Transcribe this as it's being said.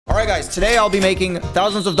right, guys, today I'll be making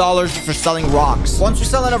thousands of dollars for selling rocks. Once we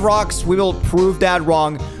sell enough rocks, we will prove that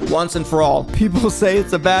wrong once and for all. People say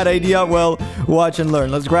it's a bad idea. Well, watch and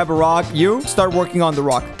learn. Let's grab a rock. You start working on the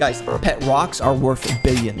rock. Guys, pet rocks are worth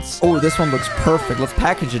billions. Oh, this one looks perfect. Let's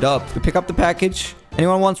package it up. We pick up the package.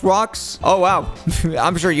 Anyone wants rocks? Oh, wow.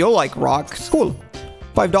 I'm sure you'll like rocks. Cool.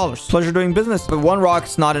 $5. Pleasure doing business. But one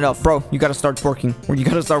rock's not enough. Bro, you gotta start working. Or you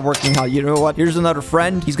gotta start working out. You know what? Here's another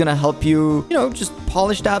friend. He's gonna help you, just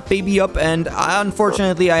polish that baby up. And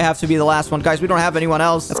unfortunately, I have to be the last one. Guys, we don't have anyone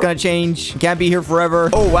else. That's gonna change. Can't be here forever.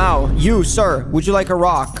 Oh, wow. You, sir. Would you like a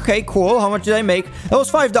rock? Okay, cool. How much did I make? That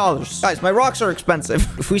was $5. Guys, my rocks are expensive.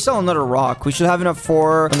 If we sell another rock, we should have enough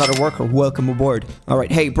for another worker. Welcome aboard. All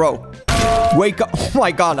right. Hey, bro. Wake up. Oh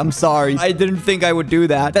my god, I'm sorry. I didn't think I would do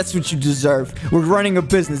that. That's what you deserve. We're running a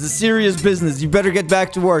business, a serious business. You better get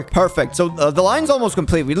back to work. Perfect. So the line's almost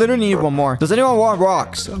complete. We literally need one more. Does anyone want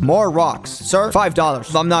rocks? More rocks. Sir?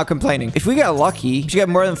 $5. I'm not complaining. If we get lucky, we should get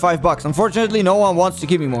more than $5. Unfortunately, no one wants to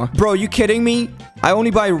give me more. Bro, you kidding me? I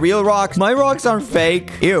only buy real rocks. My rocks aren't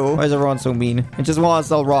fake. Ew. Why is everyone so mean? I just want to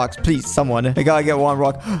sell rocks. Please, someone. I gotta get one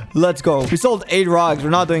rock. Let's go. We sold 8 rocks. We're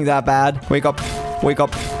not doing that bad. Wake up. Wake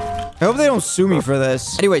up. I hope they don't sue me for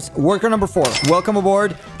this. Anyways, worker number 4. Welcome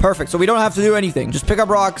aboard. Perfect. So we don't have to do anything. Just pick up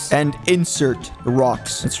rocks and insert the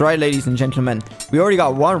rocks. That's right, ladies and gentlemen. We already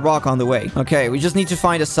got 1 rock on the way. Okay, we just need to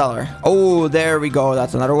find a seller. Oh, there we go.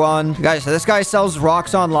 That's another one. Guys, this guy sells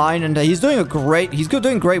rocks online and he's doing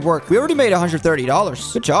doing great work. We already made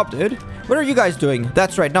 $130. Good job, dude. What are you guys doing?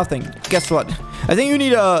 That's right, nothing. Guess what? I think you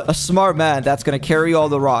need a smart man that's gonna carry all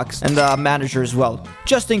the rocks and the manager as well.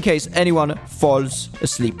 Just in case anyone falls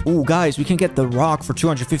asleep. Ooh, guys, we can get the rock for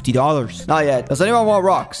 $250. Not yet. Does anyone want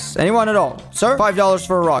rocks? Anyone at all? Sir? $5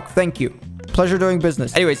 for a rock. Thank you. Pleasure doing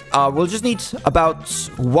business. Anyways, we'll just need about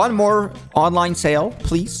 1 more online sale,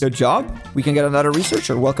 please. Good job. We can get another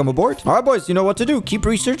researcher. Welcome aboard. All right, boys, you know what to do. Keep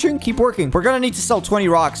researching, keep working. We're gonna need to sell 20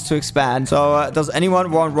 rocks to expand. So, does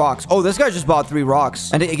anyone want rocks? Oh, this guy just bought 3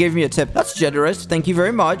 rocks, and he gave me a tip. That's generous. Thank you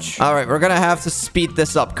very much. All right, we're gonna have to speed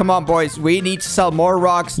this up. Come on, boys. We need to sell more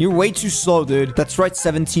rocks. You're way too slow, dude. That's right,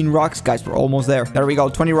 17 rocks. Guys, we're almost there. There we go,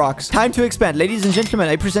 20 rocks. Time to expand. Ladies and gentlemen,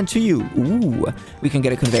 I present to you. Ooh, we can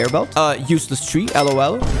get a conveyor belt. Useless tree.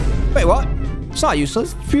 LOL. Wait, what? It's not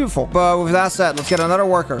useless. It's beautiful. But with that said, let's get another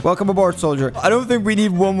worker. Welcome aboard, soldier. I don't think we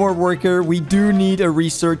need 1 more worker. We do need a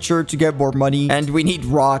researcher to get more money. And we need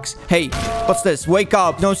rocks. Hey, what's this? Wake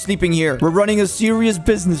up. No sleeping here. We're running a serious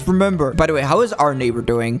business, remember. By the way, how is our neighbor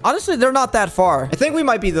doing? Honestly, they're not that far. I think we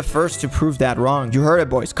might be the first to prove that wrong. You heard it,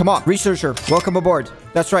 boys. Come on. Researcher, welcome aboard.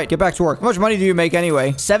 That's right. Get back to work. How much money do you make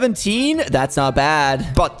anyway? 17? That's not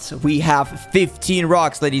bad. But we have 15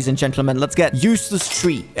 rocks, ladies and gentlemen. Let's get useless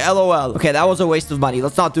tree. LOL. Okay, that was a waste of money.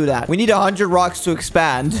 Let's not do that. We need 100 rocks to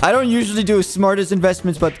expand. I don't usually do smartest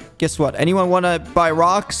investments, but guess what? Anyone want to buy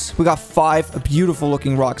rocks? We got 5 beautiful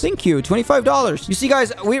looking rocks. Thank you. $25. You see,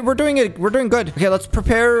 guys, we're doing it. We're doing good. Okay, let's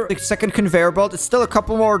prepare the second conveyor belt. It's still a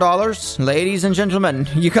couple more dollars. Ladies and gentlemen,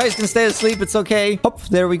 you guys can stay asleep. It's okay. Up,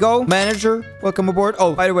 there we go. Manager, welcome aboard.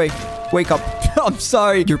 Oh, by the way, wake up. I'm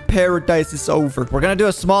sorry. Your paradise is over. We're gonna do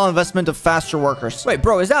a small investment of faster workers. Wait,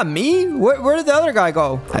 bro, is that me? Where did the other guy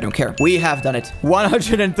go? I don't care. We have done it.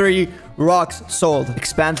 103 rocks sold.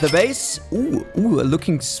 Expand the base. Ooh,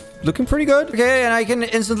 looking pretty good. Okay, and I can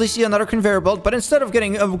instantly see another conveyor belt. But instead of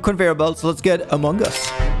getting a conveyor belt, let's get Among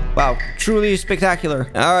Us. Wow, truly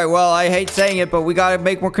spectacular. All right, well, I hate saying it, but we gotta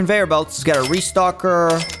make more conveyor belts. Let's get a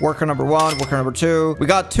restocker. Worker number 1, worker number 2. We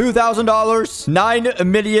got $2,000.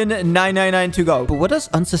 9,999 to go. But what does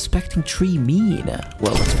unsuspecting tree mean?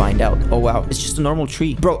 Well, let's find out. Oh, wow. It's just a normal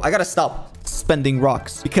tree. Bro, I gotta stop spending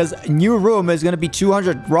rocks because new room is gonna be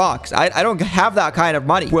 200 rocks. I don't have that kind of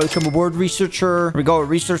money. Welcome aboard, researcher. Here we go.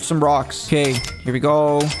 Research some rocks. Okay, here we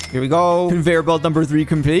go. Here we go. Conveyor belt number 3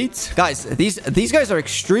 complete. Guys, these guys are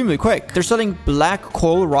extremely quick. They're selling black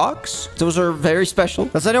coal rocks. Those are very special.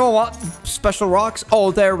 Does anyone want special rocks?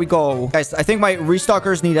 Oh, there we go. Guys, I think my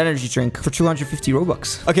restockers need energy drink for 250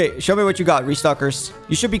 Robux. Okay, show me what you got, restockers.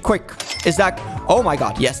 You should be quick. Is that... Oh my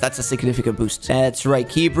god. Yes, that's a significant boost. That's right.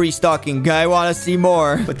 Keep restocking. I want to see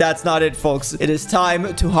more. But that's not it, folks. It is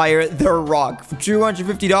time to hire the Rock for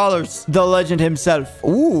 $250. The legend himself.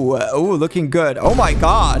 Ooh, looking good. Oh my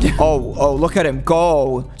god. Oh, look at him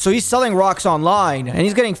go. So he's selling rocks online and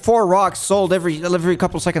he's getting 4 rocks sold every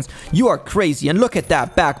couple seconds. You are crazy. And look at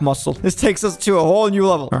that back muscle. This takes us to a whole new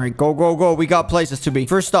level. All right, go. We got places to be.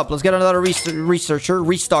 First up, let's get another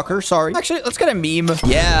restocker. Sorry. Actually, let's get a meme.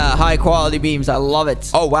 Yeah, high quality beams. I love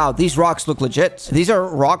it. Oh, wow. These rocks look legit. These are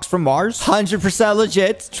rocks from Mars. 100%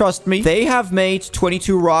 legit. Trust me. They have made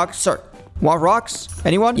 22 rocks. Sir, Want rocks?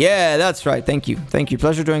 Anyone? Yeah, that's right. Thank you. Thank you.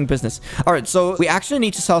 Pleasure doing business. All right, so we actually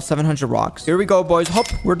need to sell 700 rocks. Here we go, boys. Hop,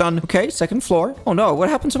 we're done. Okay, second floor. Oh, no. What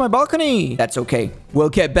happened to my balcony? That's okay. We'll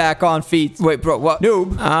get back on feet. Wait, bro, what?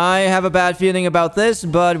 Noob. I have a bad feeling about this,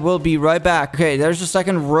 but we'll be right back. Okay, there's a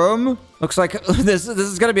second room. Looks like this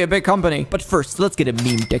is gonna be a big company. But first, let's get a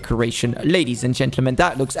meme decoration. Ladies and gentlemen,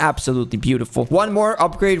 that looks absolutely beautiful. One more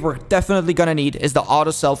upgrade we're definitely gonna need is the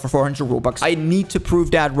auto sell for 400 Robux. I need to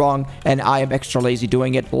prove that wrong, and I am extra lazy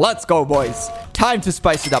doing it. Let's go, boys. Time to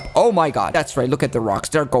spice it up. Oh my god. That's right. Look at the rocks.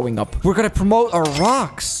 They're going up. We're gonna promote our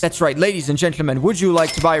rocks. That's right. Ladies and gentlemen, would you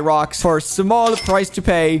like to buy rocks for a small price to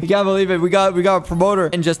pay? You can't believe it. We got a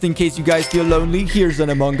promoter. And just in case you guys feel lonely, here's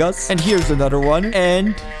an Among Us. And here's another one.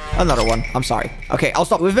 And another one. I'm sorry. Okay, I'll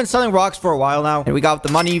stop. We've been selling rocks for a while now. And we got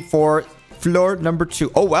the money for floor number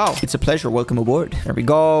 2. Oh, wow. It's a pleasure. Welcome aboard. There we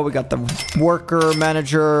go. We got the worker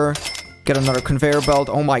manager. Get another conveyor belt.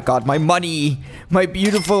 Oh my god, my money. My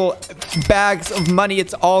beautiful bags of money.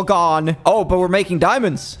 It's all gone. Oh, but we're making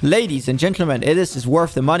diamonds. Ladies and gentlemen, this is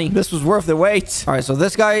worth the money. This was worth the wait. All right, so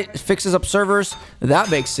this guy fixes up servers.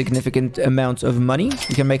 That makes significant amounts of money.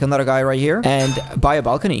 We can make another guy right here and buy a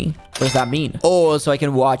balcony. What does that mean? Oh, so I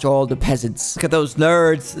can watch all the peasants. Look at those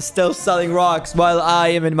nerds still selling rocks while I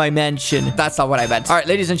am in my mansion. That's not what I meant. All right,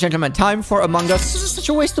 ladies and gentlemen, time for Among Us. This is such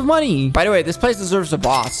a waste of money. By the way, this place deserves a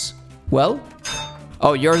boss. Well,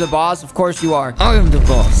 oh, you're the boss? Of course you are. I am the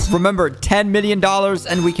boss. Remember, $10 million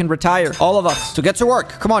and we can retire. All of us. So get to work.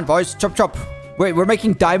 Come on, boys. Chop, chop. Wait, we're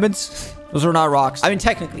making diamonds? Those are not rocks. I mean,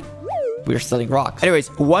 technically, we're selling rocks. Anyways,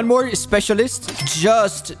 one more specialist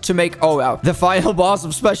just to make... Oh, wow. The final boss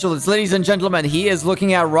of specialists. Ladies and gentlemen, he is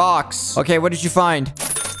looking at rocks. Okay, what did you find?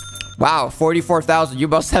 Wow, 44,000. You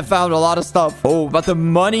must have found a lot of stuff. Oh, but the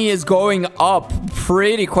money is going up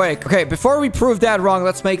pretty quick. Okay, before we prove that wrong,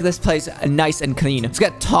 let's make this place nice and clean. Let's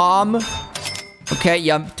get Tom. Okay,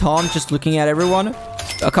 yeah, Tom just looking at everyone.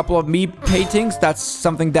 A couple of me paintings. That's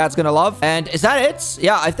something Dad's gonna love. And is that it?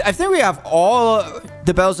 Yeah, I think we have all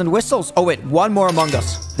the bells and whistles. Oh, wait, one more Among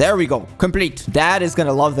Us. There we go. Complete. Dad is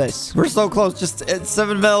gonna love this. We're so close. Just it's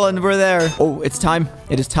 7 mil and we're there. Oh, it's time.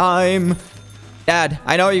 It is time. Dad,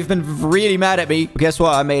 I know you've been really mad at me. But guess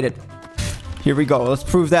what? I made it. Here we go. Let's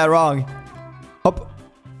prove that wrong. Up.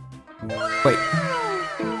 Wait.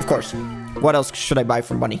 Of course. What else should I buy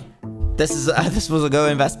for money? This was a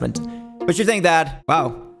good investment. What you think, Dad?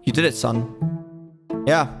 Wow. You did it, son.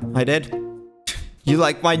 Yeah, I did. You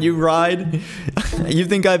like my new ride? You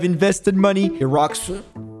think I've invested money? Your rocks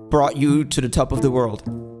brought you to the top of the world.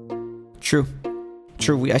 True.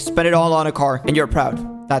 True. I spent it all on a car. And you're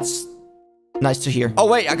proud. That's... nice to hear. Oh,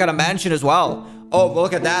 wait, I got a mansion as well. Oh,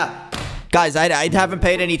 look at that. Guys, I haven't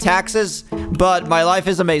paid any taxes, but my life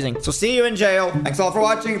is amazing. So see you in jail. Thanks all for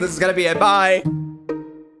watching. This is gonna be it. Bye.